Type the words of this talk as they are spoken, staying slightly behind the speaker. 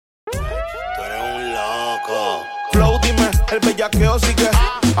Flow, dime, el bellaqueo sigue.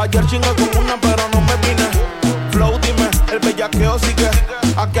 Ayer chingué con una, pero no me vine. Flow, dime, el bellaqueo sigue.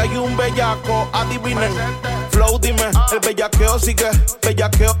 Aquí hay un bellaco, adivinen. Flow, dime, el bellaqueo sigue.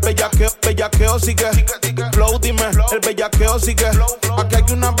 Bellaqueo sigue. Flow, dime, el bellaqueo sigue. Aquí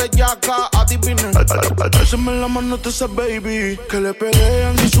hay una bellaca, adivinen. Alzame la mano a esa baby, que le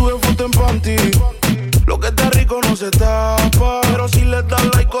pelean y sube foto en panty. Lo que está rico no se tapa, pero si le das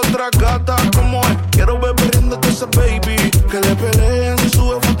like otra gata, como es, quiero ver riéndote esa baby, que le pelean si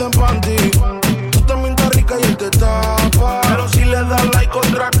sube foto en panty. Tú también estás rica y él te tapa, pero si le das like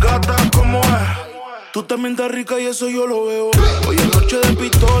otra gata, como es. Tú también estás rica y eso yo lo veo. Hoy es noche de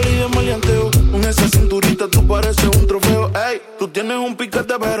pistola y de maleanteo. Con esa cinturita tú pareces un trofeo. Ey, tú tienes un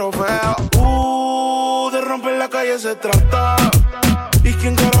piquete pero feo. De romper la calle se trata. ¿Y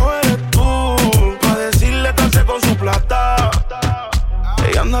quién carajo eres tú? Pa' decirle que hace con su plata.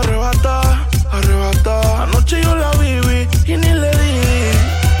 Ella anda arrebata. Anoche yo la viví y ni le di.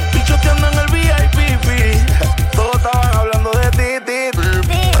 Pichoteando en el VIP. Todos estaban hablando de ti.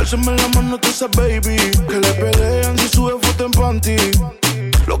 Alzame la mano a esa baby, que le pelean si sube foto en panty.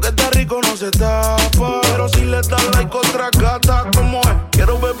 Lo que está rico no se tapa, pero si le das like otra gata, como es.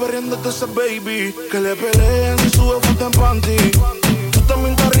 Quiero ver perreándote esa baby, que le pelean si sube foto en panty. Tú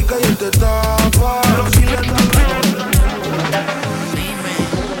también estás rica y él te tapa, pero si le das like. Dime,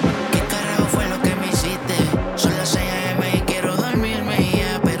 ¿qué carajo fue lo que me hiciste? Son las 6 AM y quiero dormirme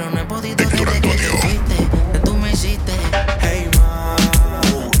ya, pero no he podido desde que te fuiste, que tú me hiciste. Hey ma,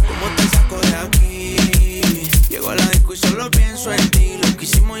 ¿cómo te saco de aquí? Llego a la disco y solo pienso en ti. Lo que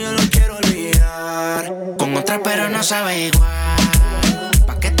hicimos yo lo quiero olvidar. Con otra pero no sabe igual.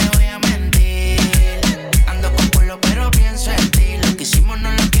 ¿Pa' qué te voy a mentir? Ando con culo pero pienso en ti. Lo que hicimos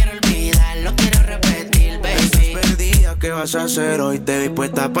no lo quiero olvidar, lo quiero repetir, baby. Estás perdida, ¿qué vas a hacer hoy? Te vi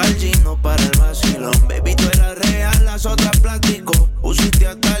puesta pa'l gino, para el vacilón. Baby, tú eras real, las otras plástico. Pusiste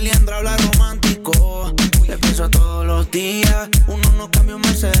hasta liendra, hablar romántico. Te pienso todos los días. Uno no cambia un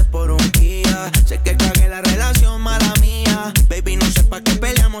Mercedes por un Kia. Sé que cagué la relación, mala mía. Baby, no sé pa' qué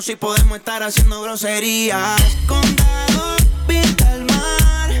peleamos si podemos estar haciendo groserías. Condado, vista al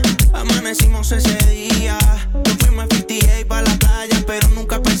mar. Amanecimos ese día. Nos fuimos a 58 pa' la playa, pero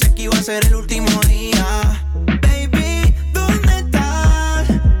nunca pensé que iba a ser el último día. Baby, ¿dónde estás?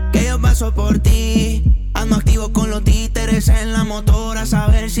 Que yo paso por ti. Ando activo con los títeres en la motora, a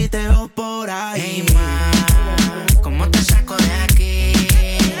saber si te veo por ahí. Hey ma, ¿cómo te saco de aquí?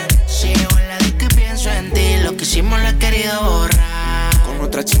 Sigo en la disco y pienso en ti. Lo que hicimos lo he querido borrar. Con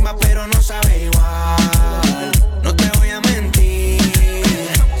otra chimba pero no sabe igual. No te voy a mentir.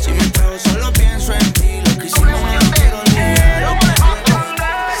 Si me trago solo pienso en ti. Lo que hicimos no lo quiero olvidar.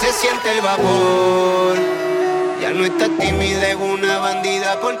 Se siente el vapor. Ya no está tímida, es una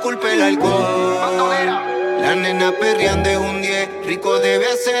bandida por culpa del alcohol. La nena perreando es un 10, rico debe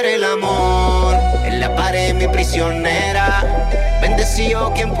hacer el amor. En la pared mi prisionera,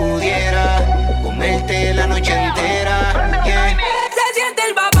 bendecido quien pudiera comerte la noche entera, yeah. Se siente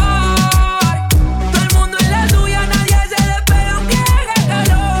el vapor, todo el mundo en la suya, nadie se despega aunque haga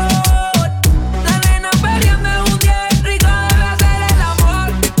calor. La nena perreando es un 10, rico debe hacer el amor.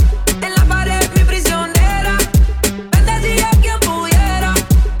 En la pared mi prisionera, bendecida quien pudiera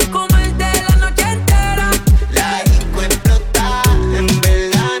comerte la noche entera. La disco explota, en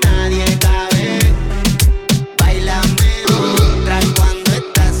verdad nadie cabe. Báilame mientras cuando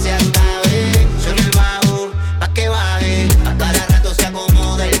esta se acabe. Suena el bajo pa' que baje, a cada rato se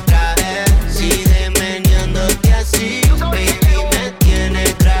acomoda el traje. Sigue meneándote así, baby, me tiene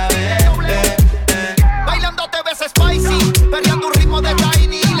grave. Bailando te ves spicy, perreando un ritmo de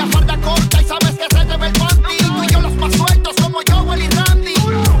tiny. La falda corta y sabes que se te ve el panty. Tú y yo los más sueltos como Joel y Randy.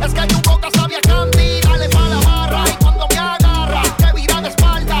 Es que tu boca sabe a candy. Dale pa' la barra y cuando me agarra te vira de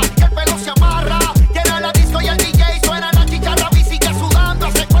espalda y el pelo se amarra. Llena la disco y el DJ suena la chicharra. Y sigue sudando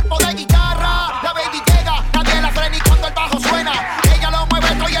ese cuerpo de guitarra. La baby llega, nadie la frena y cuando el bajo suena ella lo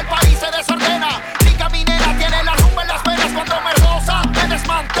mueve todo y el país se desordena. Mi caminera tiene la rumba en las venas. Cuando me rosa me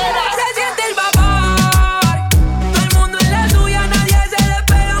desmantela. Se siente el vapor, todo el mundo en la suya, nadie se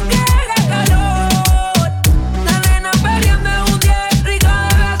despega aunque haga calor. La nena perreando es un 10, rico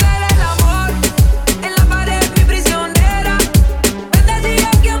debe hacer el amor. En la pared mi prisionera, bendecida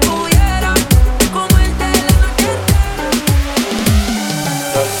quien pudiera comerte la noche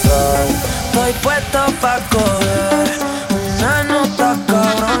entera. Estoy puesto pa' coger una nota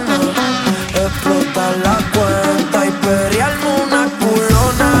cabrona, explotar la cuenta y perrearme una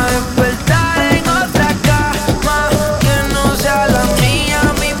culona. Despertar en otra cama que no sea la mía.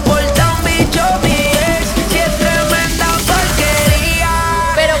 Me importa un bicho mi ex, si es tremenda porquería.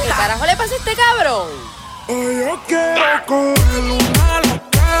 ¿Pero qué carajo le pasa a este cabrón? Hoy yo quiero coger una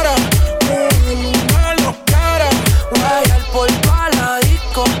loquera, coger una loquera. Guayar por toda la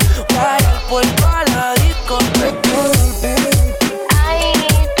disco, guayar por toda la disco. Ay,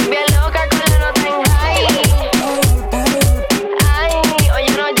 bien loca con la nota en high. Ay, hoy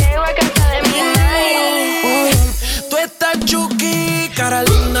yo no llego a casa de mi night. Tú estás chuki, cara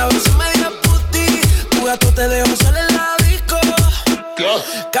linda, beso media puti. Tu gato te dejo sola en la disco.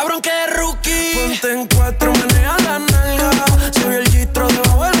 Cabrón que rookie. Ponte en cuatro, menea la nalga. Se ve el gistro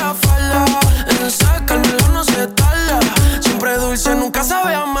debajo de la falda. En sacármelo no se tarda. Siempre dulce, nunca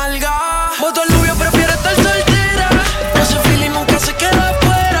sabe amarga. Voto Lubio, prefiere estar soltera. Ese feeling nunca se queda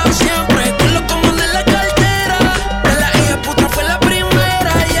afuera. Siempre tú lo comandas en la cartera. De la hija puta fue la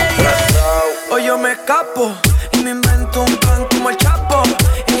primera, yeah, yeah. Hoy yo me escapo y me invento un plan como el Chapo.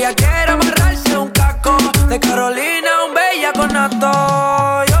 Ella quiere amarrarse un caco. De Carolina, un bellaco nato.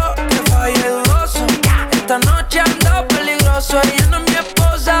 Yo que fallé dudoso. Esta noche ando peligroso. Ella no es mi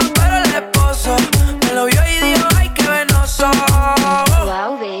esposa, pero el esposo me lo vio y dijo, ay, qué venoso.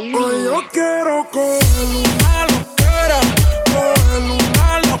 Wow, baby. Hoy yo quiero coger una loquera, coger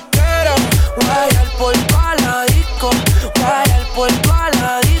una loquera. Guayar por toda la disco, guayar por toda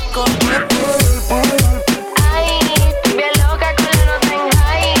la disco. Ay, bien loca con la nota en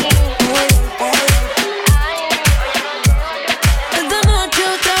high. Ay, Esta noche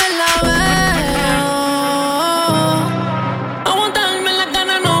otra vez la veo. Aguantarme la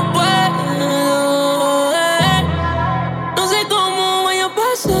gana no puedo. No sé cómo vaya a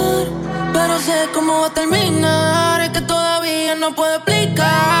pasar, pero sé cómo va a terminar. Es que todavía no puedo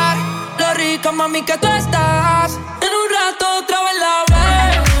explicar lo rica, mami, que tú estás. En un rato otra vez la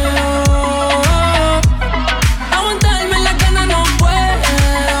veo. Aguantarme la gana no puedo.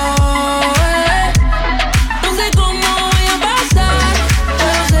 No sé cómo vaya a pasar,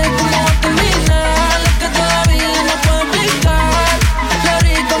 pero sé cómo va a terminar. Es que todavía no puedo explicar lo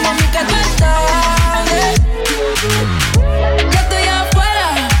rico, mami, que tú estás. Ya estoy afuera,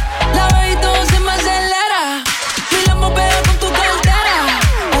 la veo y todo se me acelera. Mi lambo pega con tu cartera.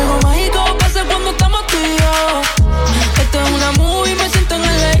 Algo mágico pasa cuando estamos tú y yo. Esto es una movie, me siento en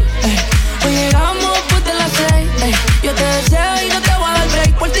el ley. Hoy llegamos después de las 6. Yo te deseo y no te voy a dar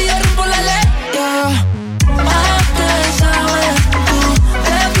break. Por ti yo rompo la ley. Yeah. Sabes, tú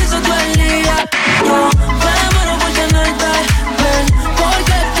te pienso todo el día. Yo me muero por tenerte. Ven,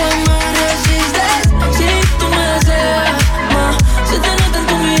 porque te me resistes. Si tú me deseas más, se te nota en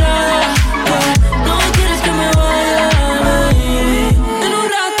tu mirada que no quieres que me vaya, baby. En un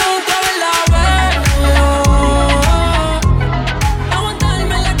rato otra vez la veo.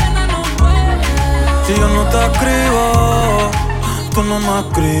 Aguantarme la gana no puedo. Si yo no te escribo, tú no me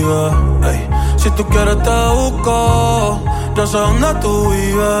escribes. Ey, si tú quieres te busco, yo sé dónde tú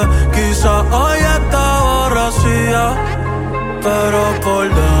vives. Quizás hoy está borracía, pero por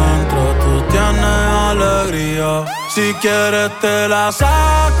dentro tú tienes alegría. Si quieres te la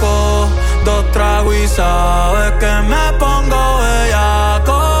saco, 2 tragos y sabes que me pongo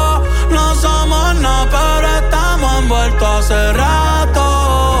bellaco. No somos nada, pero estamos envueltos hace rato.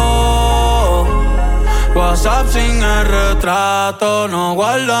 WhatsApp sin el retrato, no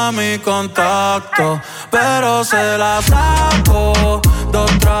guarda mi contacto, pero se la saco.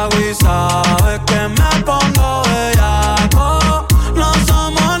 2 tragos y sabes que me pongo bellaco. No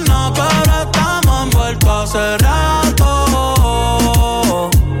somos nada, pero estamos envueltos hace rato.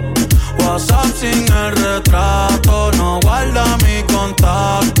 WhatsApp sin el retrato, no guarda mi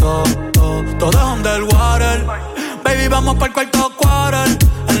contacto. Todo es underwater. Baby, vamos pa'l cuarto quarter.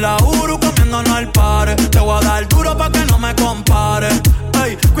 En la Uru comiéndonos al pare. Te voy a dar duro pa' que no me compares.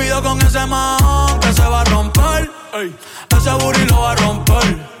 Ey, cuido con ese mahón que se va a romper. Ey, ese booty lo va a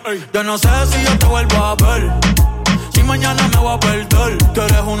romper. Ey, yo no sé si yo te vuelvo a ver. Si mañana me voy a perder. Tú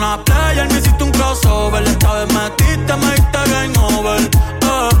eres una player, me hiciste un crossover. Esta vez metiste, me diste game over.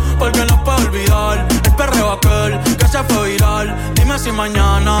 Porque no puedo olvidar el perreo aquel que se fue viral. Dime si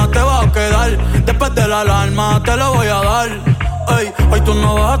mañana te va a quedar. Después de la alarma te lo voy a dar. Ey, hoy tú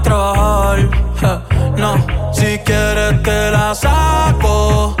no vas a trabajar. No, si quieres te la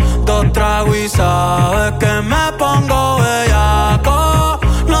saco. 2 tragos y sabes que me pongo bellaco.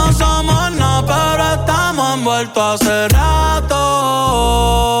 No somos nada, pero estamos envueltos hace rato.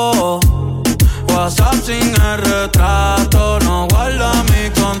 WhatsApp sin el retrato, no guarda mi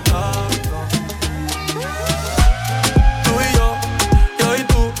contacto. Tú y yo y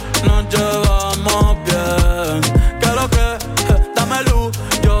tú nos llevamos bien. ¿Qué es lo que? Dame luz,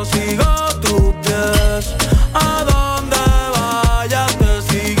 yo sigo tus pies. A donde vayas te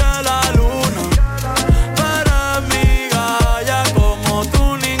sigue la luna. Tú eres mi galla como tú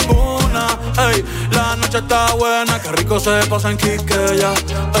ninguna. Ey, la noche noche está buena, qué rico se pasa en Quisqueya.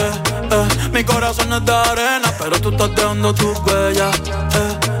 Mi corazón es de arena, pero tú estás dejando tus huellas.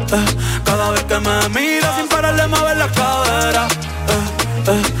 Cada vez que me miras sin pararle mover la cadera.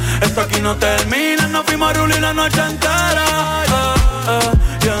 Esto aquí no termina, nos fuimos a rulir la noche entera.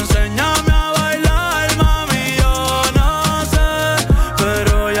 Y enséñame a bailar, mami, yo no sé,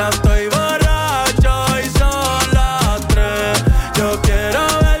 pero ya estoy borracho y son las 3. Yo quiero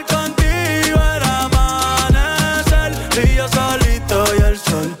ver contigo el amanecer, tú y yo solito y el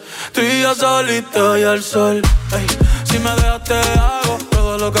sol, tú y yo solito y el sol. Ey, si me dejas te hago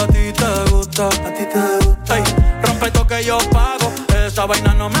todo lo que a ti te gusta, a ti te gusta. Ey, rompe todo que yo pago, esa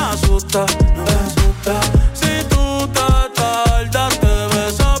vaina no me asusta, no me asusta. Si tú te tardas te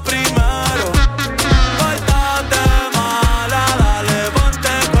beso primero. Pórtate mala, dale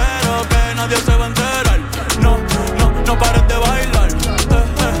ponte cuero que nadie se va a enterar. No pares de bailar,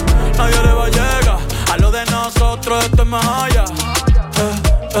 nadie le va a llegar a lo de nosotros, esto es más allá.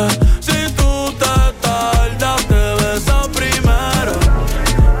 Si tú te tardas te beso primero.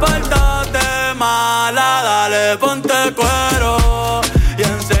 Pórtate mala, dale ponte cuero y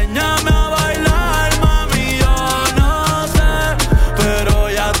enséñame a bailar, mami, yo no sé, pero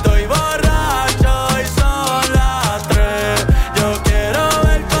ya estoy borracho y son las 3. Yo quiero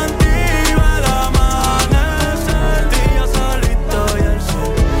ver contigo el amanecer, y yo solito y el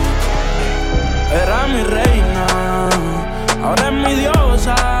sol. Era mi reina, ahora es mi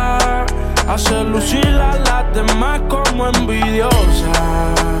diosa, hace lucir a las demás como envidiosas.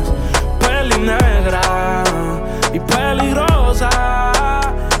 Peli negra y peligrosa,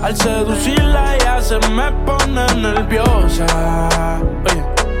 al seducirla ella se me pone nerviosa. Oye.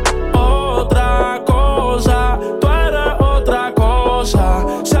 Otra cosa, tú eres otra cosa,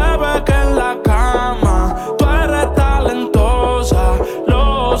 se ve que en la cama tú eres talentosa,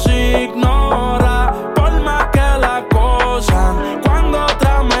 los ignora por más que la acosan. Cuando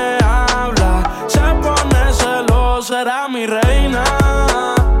otra me habla se pone celosa. Era mi reina,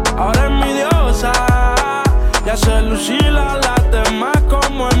 ahora es mi diosa, y hace lucir a las demás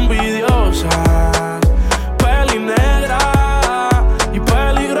como envidiosas. Peli negra y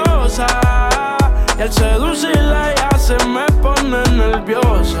peligrosa, y al seducirla ya se me pone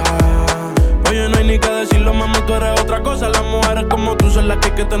nerviosa. Oye, no hay ni que decirlo, mami, tú eres otra cosa. Las mujeres como tú son las que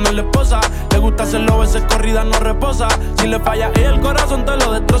hay que tener esposa. Le gusta hacerlo, veces corrida no reposa. Si le falla y el corazón te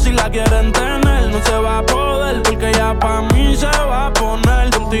lo destroza. Si la quieren tener, no se va a poder, porque ya pa' mí se va a poner.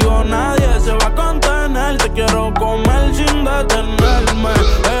 Contigo nadie se va a contener. Te quiero comer sin detenerme.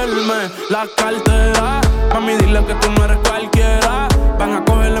 La cartera, mami, dile que tú no eres cualquiera. Van a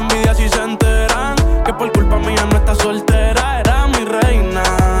coger la envidia si se enteran que por culpa mía no está soltera. Era mi reina,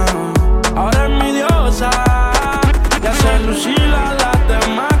 ahora es mi diosa, y hace lucir a las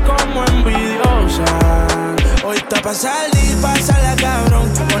demás como envidiosa. Hoy está pa' salir, pasarla cabrón,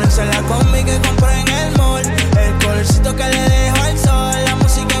 ponerse la combi que compré en el mall, el colorcito que le dejo al sol, la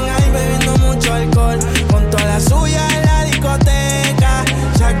música en high bebiendo mucho alcohol, con toda la suya en la discoteca,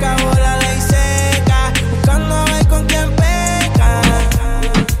 se acabó la ley seca, buscando a ver con quién peca.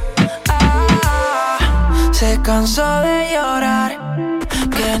 Se cansó de llorar,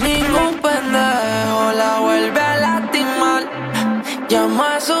 que ningún pendejo la vuelve a lastimar.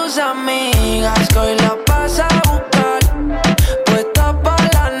 Llama a sus amigas que hoy la pasa a buscar. Puesta pa'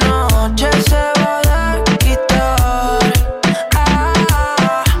 la noche se va a quitar.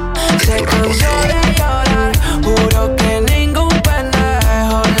 Se cansó de llorar, juro que ningún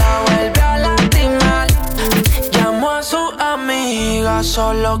pendejo la vuelve a lastimar. Llamó a sus amigas,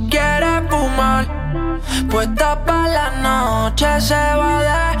 solo quiere fumar. Puesta pa' la noche se va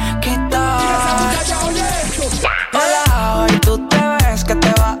a quitar. Hola, hoy tú te ves que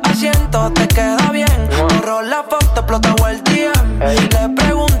te vas haciendo, te queda bien. Borró la foto, explotó el DM. Le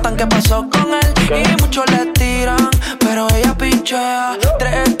preguntan qué pasó con él y muchos le tiran, pero ella pichea.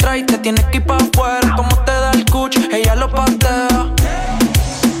 3 strikes, te tienes que ir pa' afuera. Como te da el cuch, ella lo patea.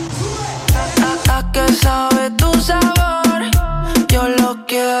 ¿A qué sabe tu sabor? Yo lo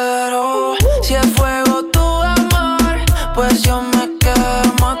quiero. Si es fuego tu amor, pues yo me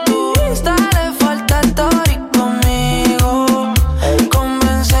quemo. A tu Insta le falta el tori conmigo.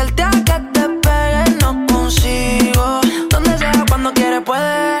 Convencerte a que te pegues no consigo. Donde sea, cuando quiere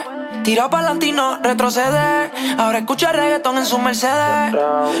puede. Tira pa'lante y no retroceder. Ahora escucha reggaetón en su Mercedes.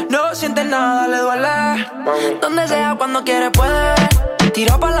 No siente nada, le duele. Donde sea, cuando quiere puede.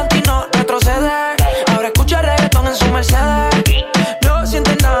 Tira pa'lante y no retroceder. Ahora escucha reggaetón en su Mercedes. No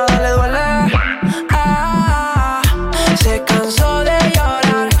siente nada, le duele. Se cansó de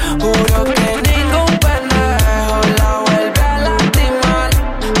llorar, juro que ningún pendejo la vuelve a lastimar.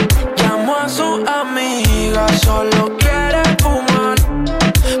 Llamó a su amiga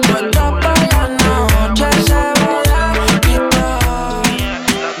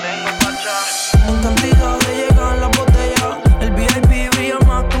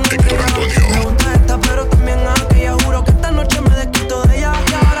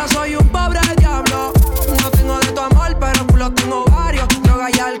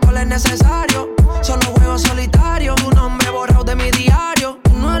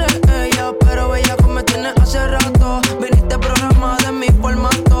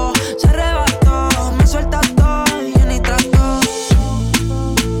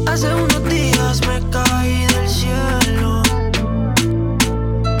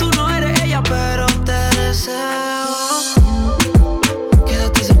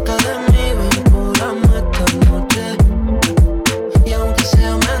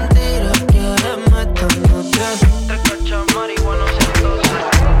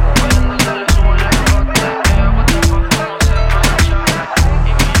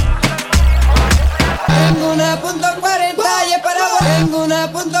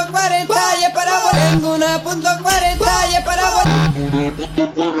No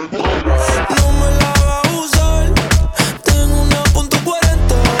me la hagas usar. Tengo una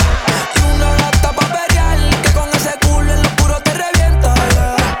 .40 y una gata pa' pelear, que con ese culo en lo puro te revienta.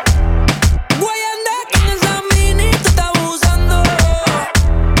 Güey, anda con esa mini, tú estás abusando.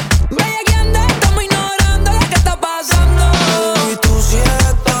 Bella que anda, estamos ignorando lo que está pasando. Y tú sí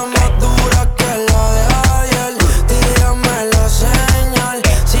estás más dura que la de ayer. Tírame la señal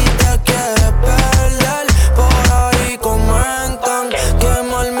si te quieres perder. Por ahí comentan que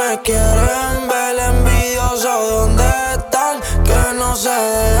mal me quieren ver. Envidiosos, ¿dónde están? Que no se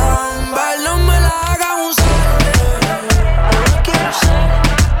dejan ver. No me la hagas usar. No la quiero ser.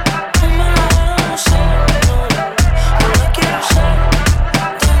 No me la hagas usar. No la quiero ser.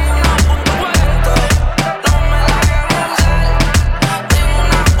 Tengo una .40. No me la hagas usar. Tengo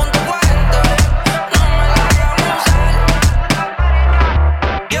una .40. No me la hagas usar.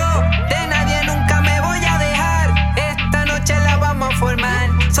 Yo de nadie nunca me voy a dejar. Esta noche la vamos a formar.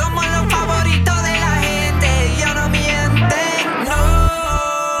 Somos los favoritos de la gente y ya no mienten.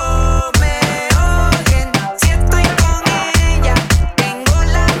 No me odien si estoy con ella. Tengo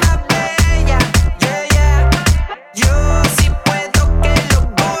la más bella, yeah, yeah. Yo sí puedo que lo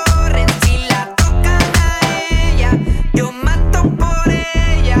borren si la tocan a ella. Yo mato por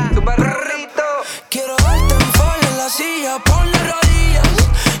ella. Tu perrito. Quiero darte en fall en la silla, ponle rodillas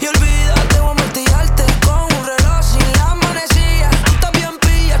y olvídate, voy a martillarte con un reloj sin la manecilla. Tú estás bien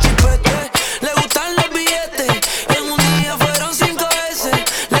pilla, chipete, le gustan los billetes. En un día fueron 5 veces,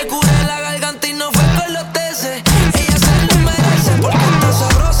 le curé la garganta y no fue con los teces. Ella se lo merece porque está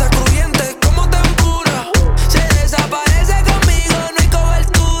sabrosa, crujiente como tempura. Se desaparece conmigo, no hay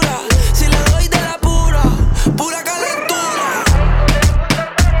cobertura. Si le doy de la pura, pura calentura.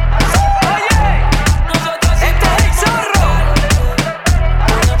 Nosotros Este es el zorro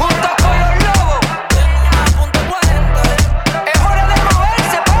junto con los lobos. tengo una .40. Es hora de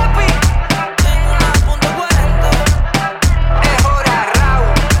moverse, papi. Tengo una .40. Es hora,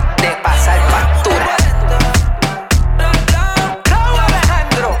 Raúl, de pasar factura. Raúl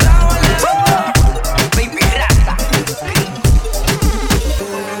Alejandro, baby rata.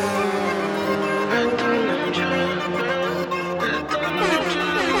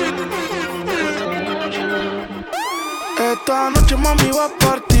 Esta noche mami va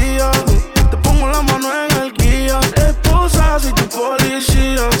partida. Te pongo la mano en el guía. Esposa, soy tu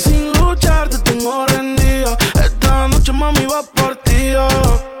policía. Sin luchar te tengo rendida. Esta noche mami va partida.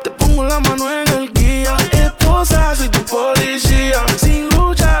 Te pongo la mano en el guía. Esposa, soy tu policía. Sin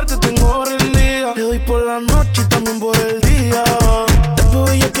luchar te tengo rendida. Le doy por la noche y también por el día.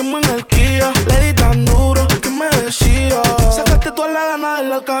 Después ella quemo en el Kia. Le di tan duro que me decía: sacaste toda la gana de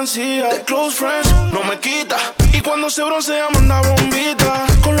la alcancía. De close friends no me quita. Y cuando se broncea manda bombita.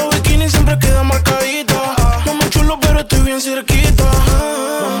 Con los bikinis siempre queda marcadita. No me chulo pero estoy bien cerquita.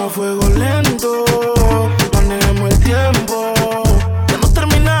 Vamos a fuego lento, manejemos el tiempo. Ya no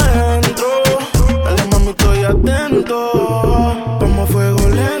termina adentro. Dale mami, estoy atento. Vamos a fuego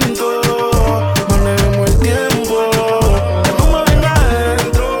lento, manejemos el tiempo. Ya no me venga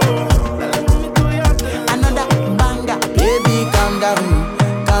adentro. Dale mami, estoy atento. Another banger. Baby, calm down,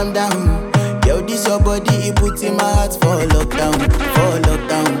 calm down. Yo, this your body, it puts in my heart for lockdown, oh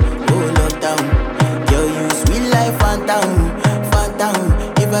lockdown. Yo, you sweet life, phantom, phantom.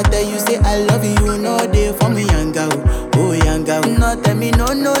 If I tell you say I love you, you know they for me, young girl, oh young girl. No, tell me no,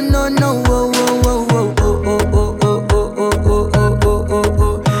 no, no, no, oh, oh, oh, oh, oh, oh, oh, oh, oh, oh, oh, oh, oh,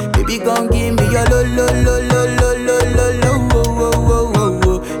 oh. Baby, come give me your lo, lo, lo, lo, lo, lo, lo, lo, oh, oh, oh, oh,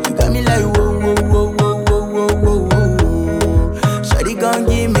 oh. You got me like whoa, whoa, whoa, whoa, whoa, whoa, whoa, whoa. Shawty, come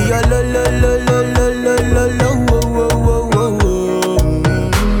give me your lo, lo, lo, lo, lo, lo, lo, lo, oh, oh, oh,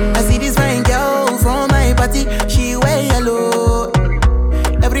 oh. I see this fine girl from my party, she wear yellow.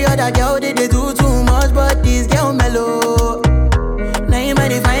 Every other girl they do too much, but this girl mellow. Now in my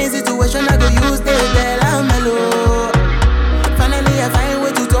fine situation, I go use the girl I'm mellow. Finally I find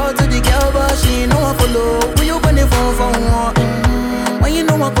way to talk to the girl, but she ain't no one follow. When you gonna phone for one? When you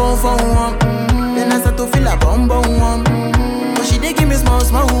know I go for one? Then I start to feel a bum bum one. But she dey give me small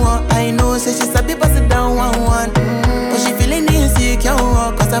small one. I know say she sabi pass it down one one. But she feeling insecure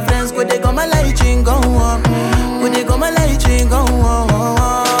one. Cause her friends go they go my light ring go on. Go they go my light ring go on.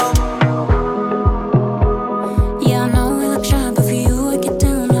 Yeah, I know we look shy, but for you I get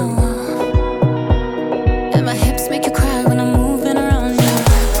down low. And my hips make you cry when I'm moving around you.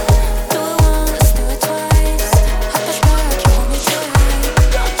 Do it once, do it twice. I push back, you hold me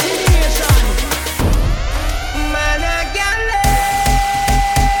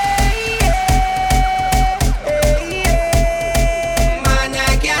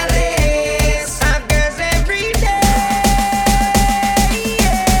Managales, I guess every day.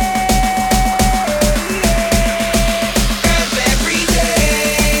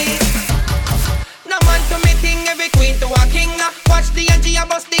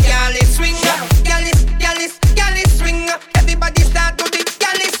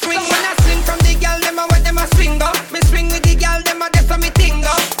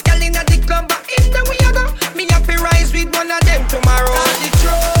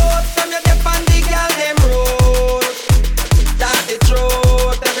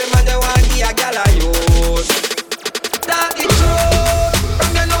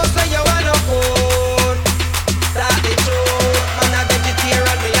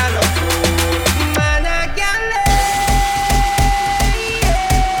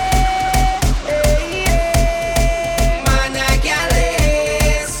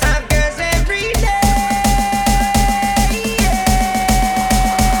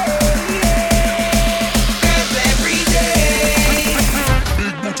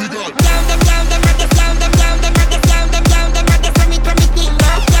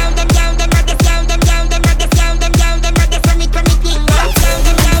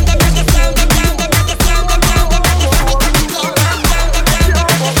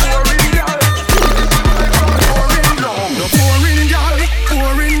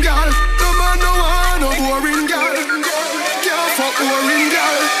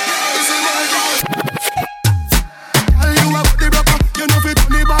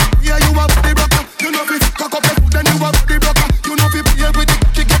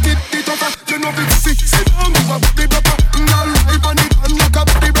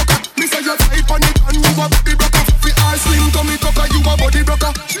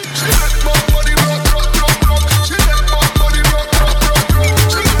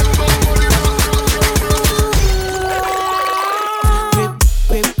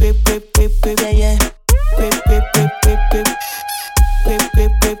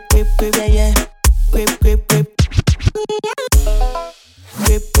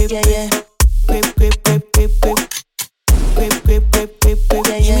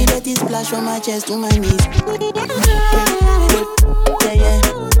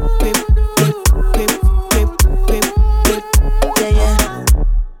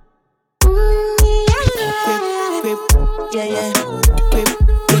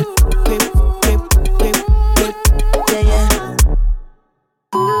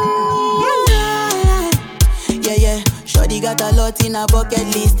 got a lot in her bucket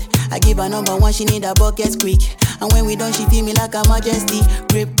list. I give her number one, she need a bucket quick. And when we done, she feel me like a majesty.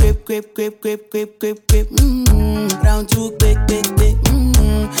 Grip, grip, grip, grip, grip, grip, grip, grip. Round two, quick, quick, quick.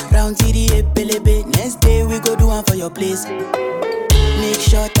 Round three, epelebe. Next day we go do one for your place. Make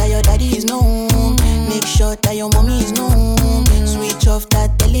sure that your daddy is known. Make sure that your mommy is known. Switch off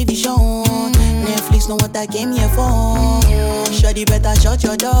that television. Netflix know what I came here for. Shawty better shut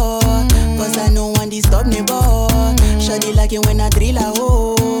your door, cause I know one disturb me boy. Shawty like it when I drill a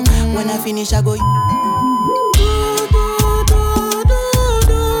hole. When I finish I go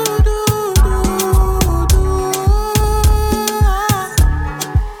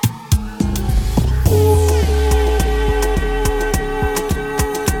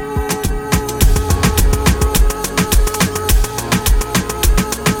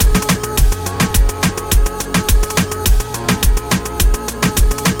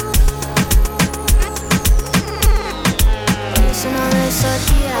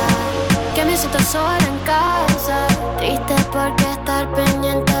sola en casa, triste porque estar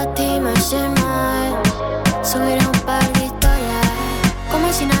pendiente a ti me hace mal. Subir un par de historias,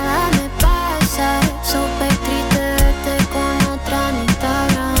 como si nada me pasa. Súper triste verte con otra en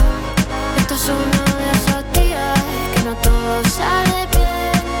Instagram. Esto es uno de esos días que no todo sale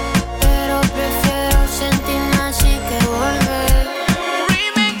bien, pero prefiero sentirme así que volver.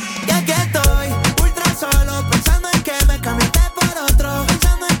 Remix. Y aquí estoy, ultra solo, pensando en que me cambiaste por otro,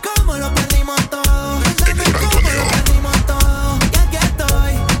 pensando en cómo lo perdimos todo.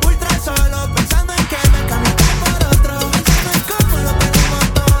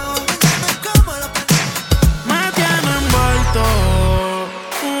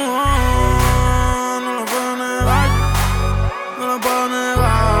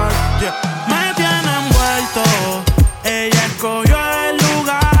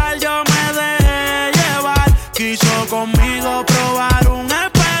 Conmigo probar un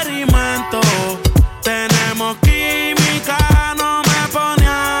experimento. Tenemos química, no me pone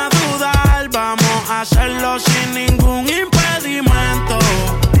a dudar. Vamos a hacerlo sin ningún impedimento.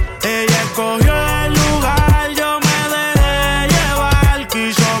 Ella escogió el lugar, yo me dejé llevar.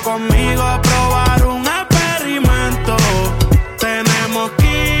 Quiso conmigo probar un experimento. Tenemos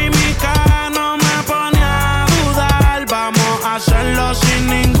química, no me pone a dudar. Vamos a hacerlo sin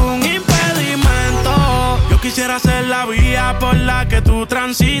ningún impedimento. Yo quisiera ser la vía por la que tú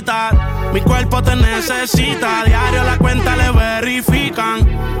transitas. Mi cuerpo te necesita. Diario la cuenta le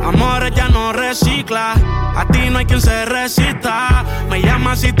verifican. Amores ya no recicla. A ti no hay quien se resista. Me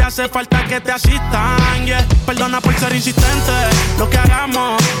llamas si te hace falta que te asistan, yeah. Perdona por ser insistente. Lo que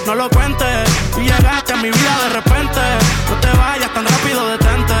hagamos, no lo cuentes. Y llegaste a mi vida de repente. No te vayas tan rápido,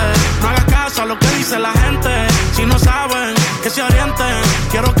 detente. No hagas caso a lo que dice la gente. Si no saben, que se orienten.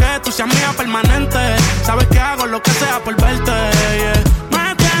 Quiero que tú seas mía permanente. Sabes que hago lo que sea por verte, yeah.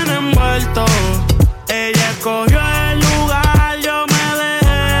 Me tiene envuelto. Ella escogió el lugar, yo me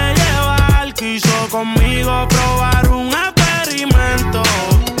dejé llevar. Quiso conmigo probar un experimento.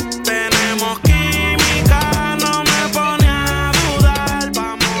 Tenemos química, no me pone a dudar.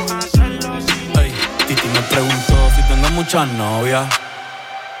 Vamos a hacerlo sin... Ey, Titi me preguntó si tengo muchas novias.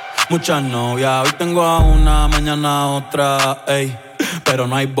 Muchas novias, hoy tengo a una, mañana a otra, ey. Pero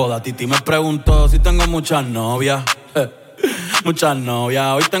no hay boda. Titi me preguntó si tengo muchas novias. Muchas novias,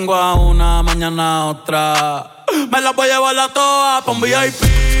 hoy tengo a una, mañana a otra. Me las voy a llevar a todas pa' un VIP,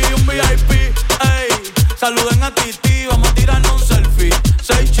 ey. Saluden a Titi, vamos a tirarnos un selfie.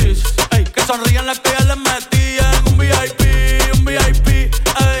 6 chis, ey. Que sonrían las que ya les metí en un VIP,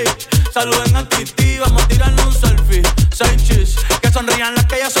 ey. Saluden a Titi, vamos a tirarnos un selfie. 6 chis, que sonrían las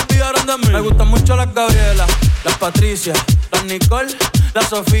que ya se olvidaron de mí. Me gustan mucho las Gabriela, las Patricia, las Nicole, la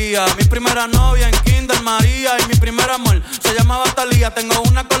Sofía. Mi primera novia en Kinder María. Y mi primer amor se llamaba Talía. Tengo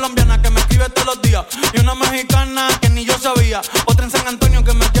una colombiana que me escribe todos los días. Y una mexicana que ni yo sabía. Otra en San Antonio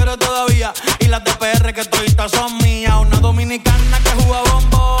que me quiere todavía. Y las de PR que toditas son mías. Una dominicana que juega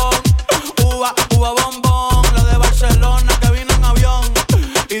bombón. Uva bombón. La de Barcelona que vino en avión.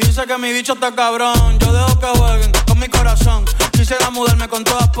 Y dice que mi bicho está cabrón. Yo dejo que jueguen con mi corazón. Quisiera mudarme con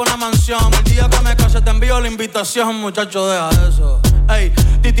todas por una mansión. El día que me case te envío la invitación. Muchacho, deja eso. Ey,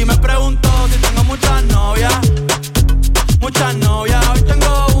 Titi me preguntó si tengo muchas novias. Muchas novias, hoy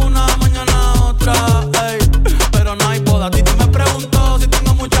tengo una, mañana otra, ey. Pero no hay boda. Titi me preguntó si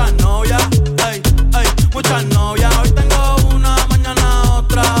tengo muchas novias. Ey, muchas novias, hoy tengo una, mañana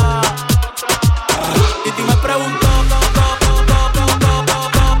otra. Titi me preguntó.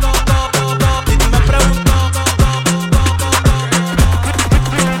 Titi me preguntó.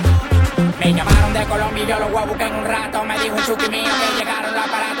 Me llamaron de Colombia y yo lo voy a buscar en un rato. Me dijo un chuki mío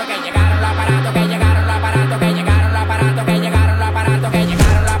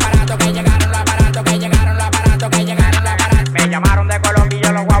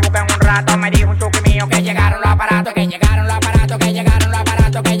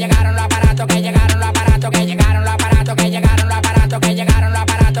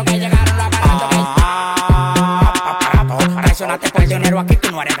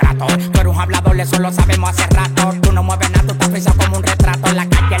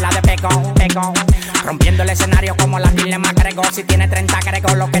único. Rompiendo el escenario como la Kirle McGregor. Si tiene 30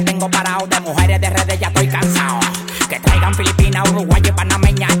 creo lo que tengo parado. De mujeres de redes ya estoy cansado. Que traigan Filipinas, Uruguay y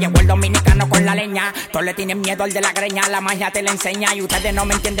Panameña. Llegó el dominicano con la leña. Todos le tienen miedo al de la greña. La magia te la enseña y ustedes no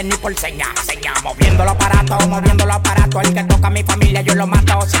me entienden ni por seña. Moviendo los aparatos, moviendo los aparatos. El que toca a mi familia yo lo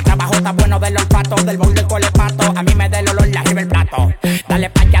mato. Si el trabajo está bueno del olfato, del bol del colepato. A mí me da el olor, la arriba el plato. Dale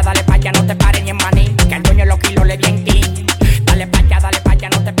pa' allá, no te pares ni en maní. Que al dueño los kilos le di en ti. Dale pa' allá,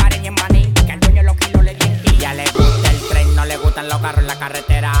 no te pares ni en maní. Que al dueño los kilos le di en ti. Ya le gusta el tren, no le gustan los carros en la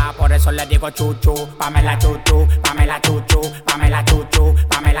carretera. Por eso le digo chuchu, Pamela chuchu, Pamela chuchu, Pamela chuchu,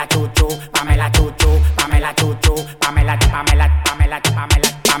 Pamela chuchu, Pamela chuchu, Pamela chuchu, Pamela, Pamela, Pamela, Pamela,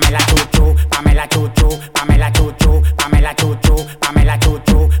 Pamela chuchu, Pamela chuchu, Pamela chuchu, Pamela chuchu, Pamela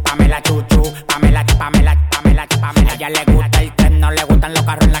chuchu, Pamela chuchu, Pamela, Pamela, Pamela, Pamela. Ya le gusta el tren, no le gustan los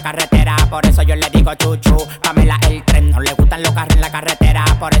carros en la carretera. Por eso yo le digo chuchu, Pamela el tren. No le gustan los carros en la carretera.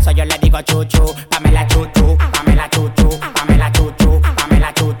 Por eso yo le digo chuchu, Pamela chuchu, Pamela chuchu, Pamela chuchu,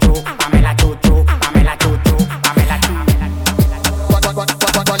 Pamela chuchu, Pamela chuchu, Pamela chuchu, Pamela, Pamela.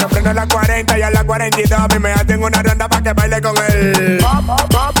 Cuando prendo las 40 y a las 42 a mí me hacen una ronda pa' que baile con él.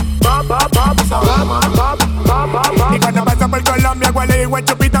 Y cuando paso por Colombia, Guale y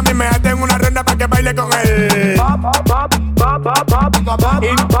Guachupita, a mí me hacen una ronda pa' que baile con él.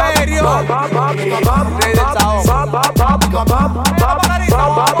 Imperio Rey del Sao.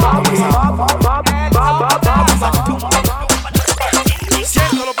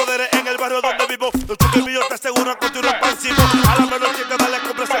 Siento los poderes en el barrio donde vivo. Los chiquillos te aseguran continuar expansivo. A la menor que te dale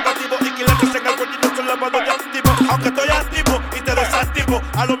con preservativo. Y que le dicen al gordito son lavados de activo. Aunque estoy activo y te desactivo.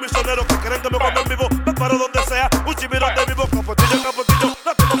 A los misioneros que creen que me comen vivo. Me paro donde sea, un chiviro de vivo. Capotillo,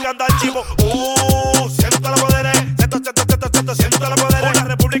 no tengo que andar chivo. Siento los poderes. Siento los poderes. La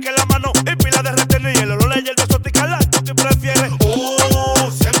república en la mano y pila de retener. Y el olor y el beso ticala, tú que prefieres.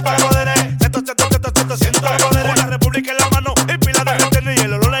 Siento los poderes. Siento los poderes. La república en la mano y pila de retener. Y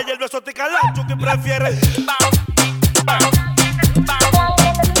el olor y el beso ticala, tú que prefieres.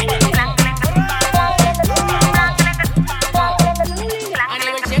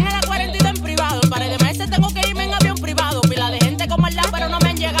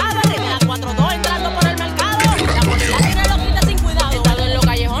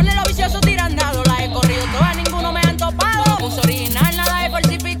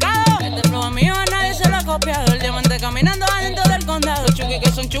 Caminando adentro del condado, Chucky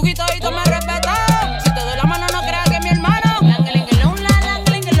que son Chucky todito me respetado. Si te doy la mano no creas que es mi hermano.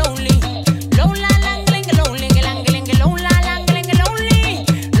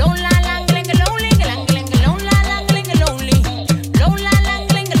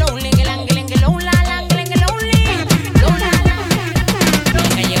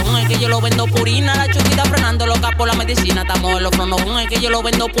 Yo lo vendo purina, la chuquita frenando loca por la medicina. Estamos en los fronogún, es que yo lo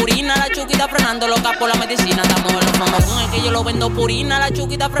vendo purina, la chuquita frenando loca por la medicina. Estamos en los fronogún, es que yo lo vendo purina, la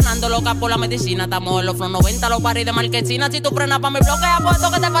chuquita frenando loca por la medicina. Estamos en los fron 90, los paris de Marquesina. Si tú frenas pa' mi bloque,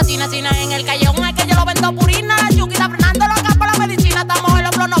 apuesto que te fascina. Si no es en el callejón, es que yo lo vendo purina, la chuquita frenando loca por la medicina. Estamos en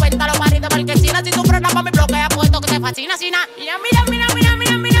los fron 90, los paris de Marquesina. Si tú frenas pa' mi bloque, apuesto que te fascina. Si no, mira, mira, mira, mira,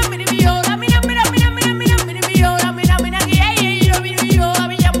 mira, mira, mira, mira, mira, mira, mira, mira, mira, mira, mira, mira, mira,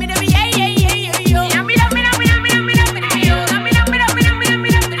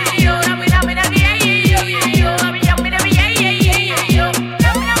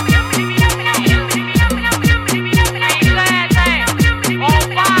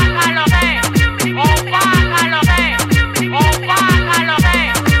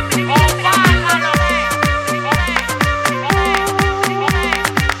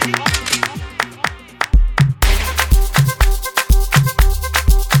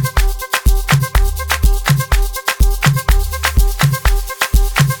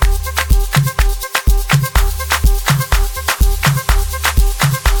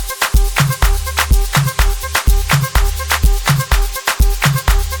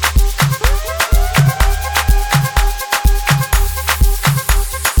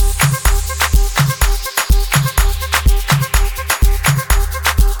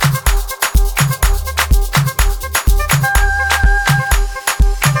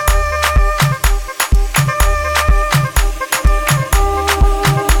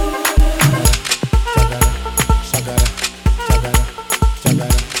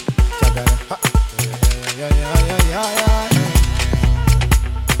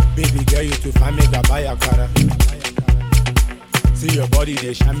 See your body,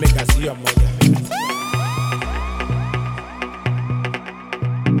 they shine, make I see your mother.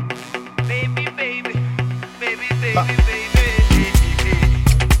 Baby, baby, baby, baby,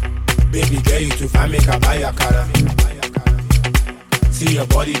 Baby girl, you too fine, make I buy your car. See your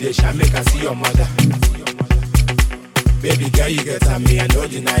body, they shall make I see your mother. Baby girl, you get on me, I no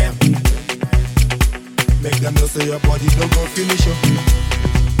deny am. Make them know say your body don't go finish you.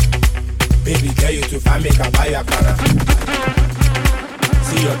 Baby girl, you too fine, make I buy a car.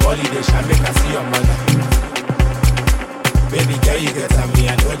 See your body, they shall make I see your mother. Baby girl, you get on me,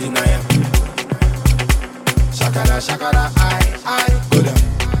 I no deny am. Shakara, shakara, I, go down,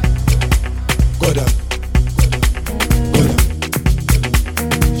 go down.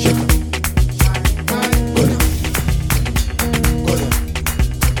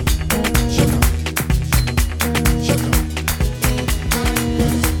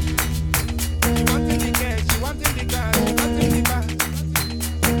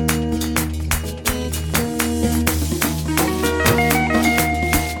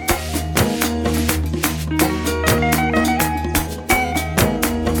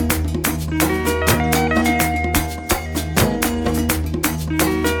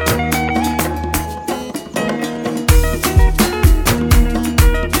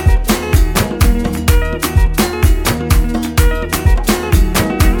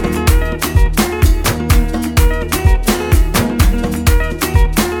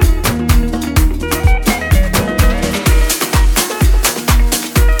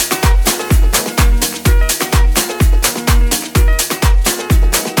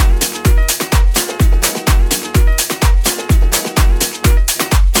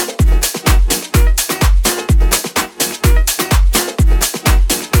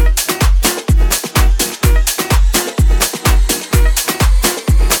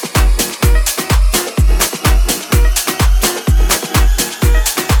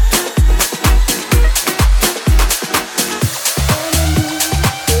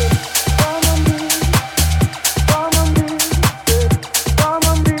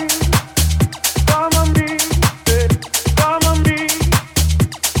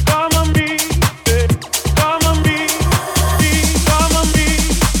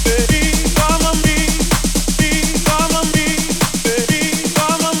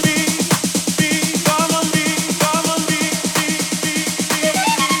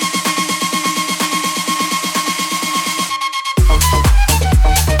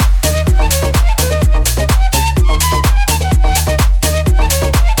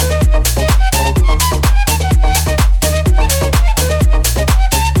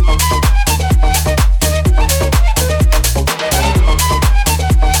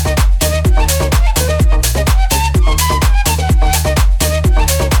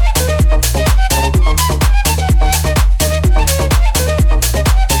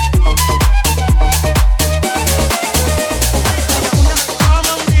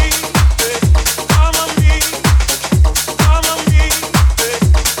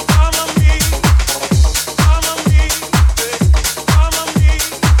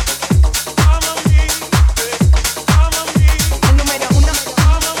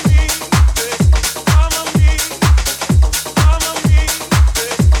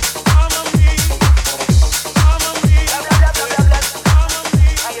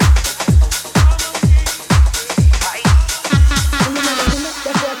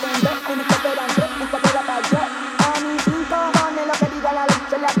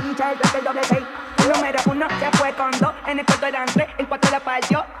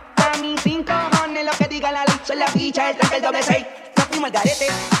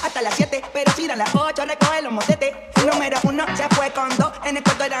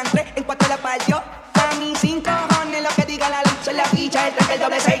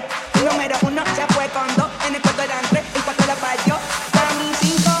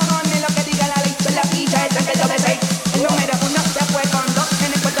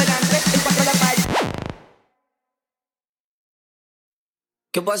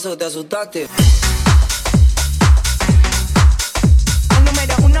 ¿Qué pasó? ¿Te asustaste?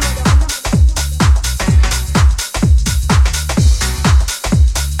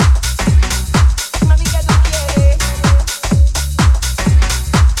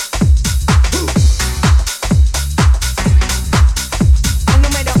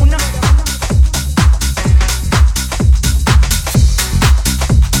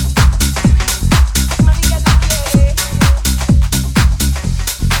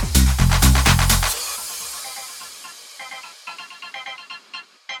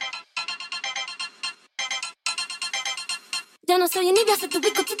 Yo no soy envidia, soy tu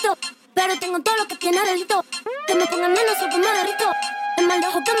bizcochito, pero tengo todo lo que tiene delito. Que me pongan menos o que me derrito. El mal de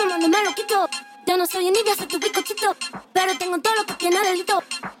ojo que me mando me lo quito. Yo no soy envidia, soy tu bizcochito, pero tengo todo lo que tiene delito.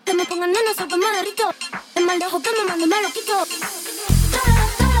 Que me pongan menos o que me derrito. El mal de ojo que me mando me lo quito.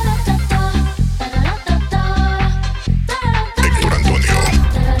 Héctor Antonio.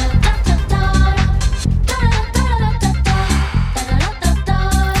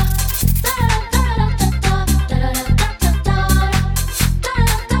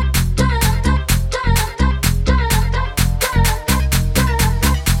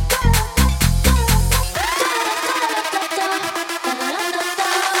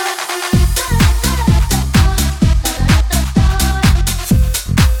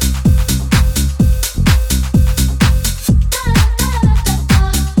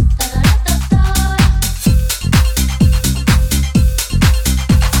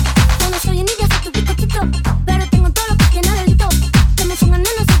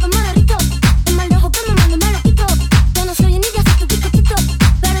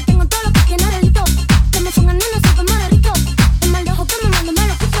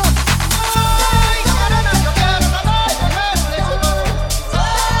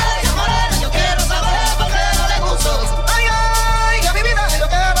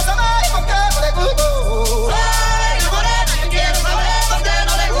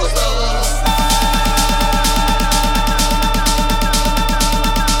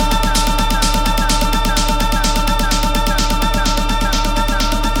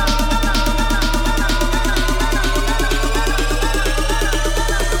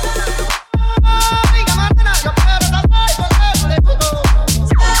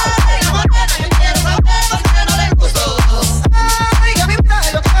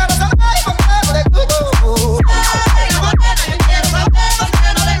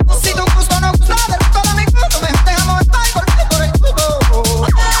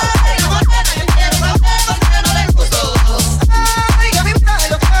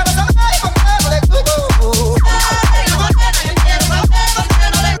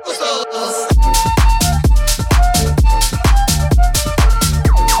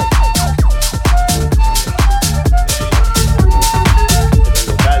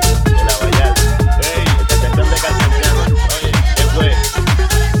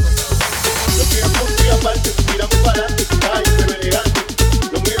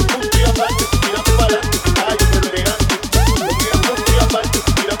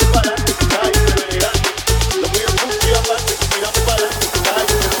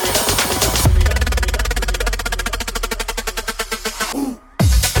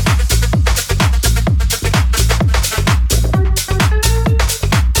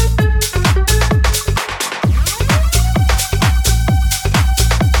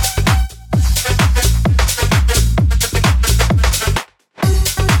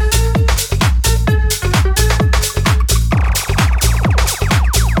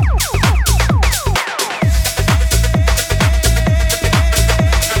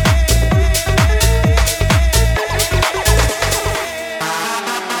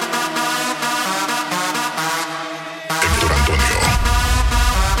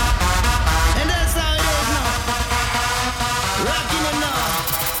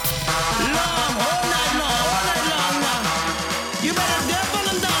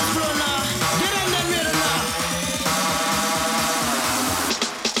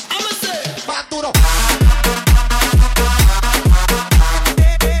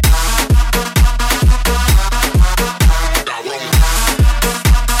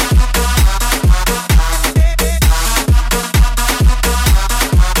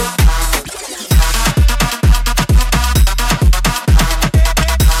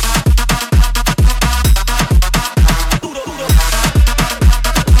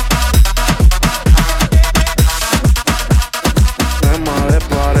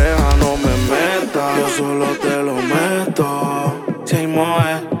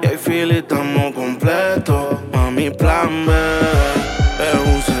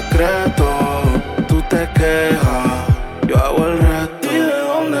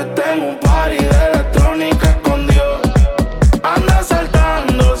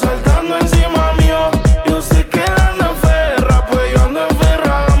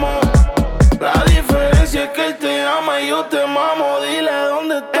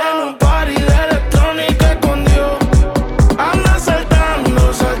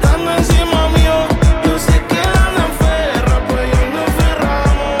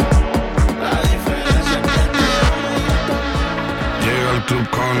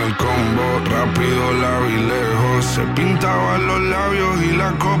 con el combo, rápido la vi lejos. Se pintaban los labios y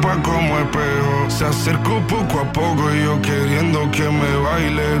la copa como espejo. Se acercó poco a poco y yo queriendo que me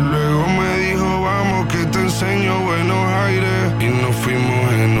baile. Luego me dijo, vamos que te enseño buenos aires. Y nos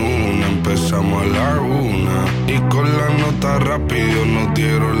fuimos en una, empezamos a la 1. Y con la nota rápido nos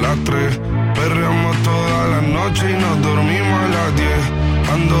dieron las 3. Perreamos toda la noche y nos dormimos a las 10.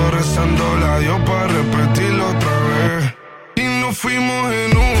 Ando rezando la Dios para repetirlo otra vez. Y nos fuimos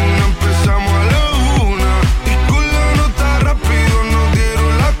en una, empezamos a la 1. Y con la nota rápido nos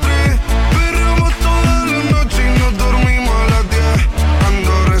dieron las 3. Perreamos toda la noche y nos dormimos a las 10.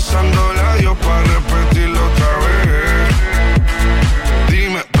 Ando rezando la Dios para repetirlo otra vez.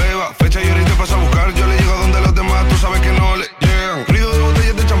 Dime, beba, fecha y ahorita paso a buscar. Yo le llego donde los demás, tú sabes que no le llegan. Río de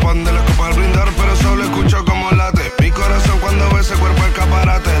botellas de champán, de las copas al brindar, pero solo escucho como late mi corazón cuando ve ese cuerpo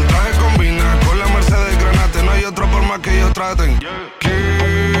escaparate. El traje combina con la Mercedes Granate, no hay otro por más que ellos traten.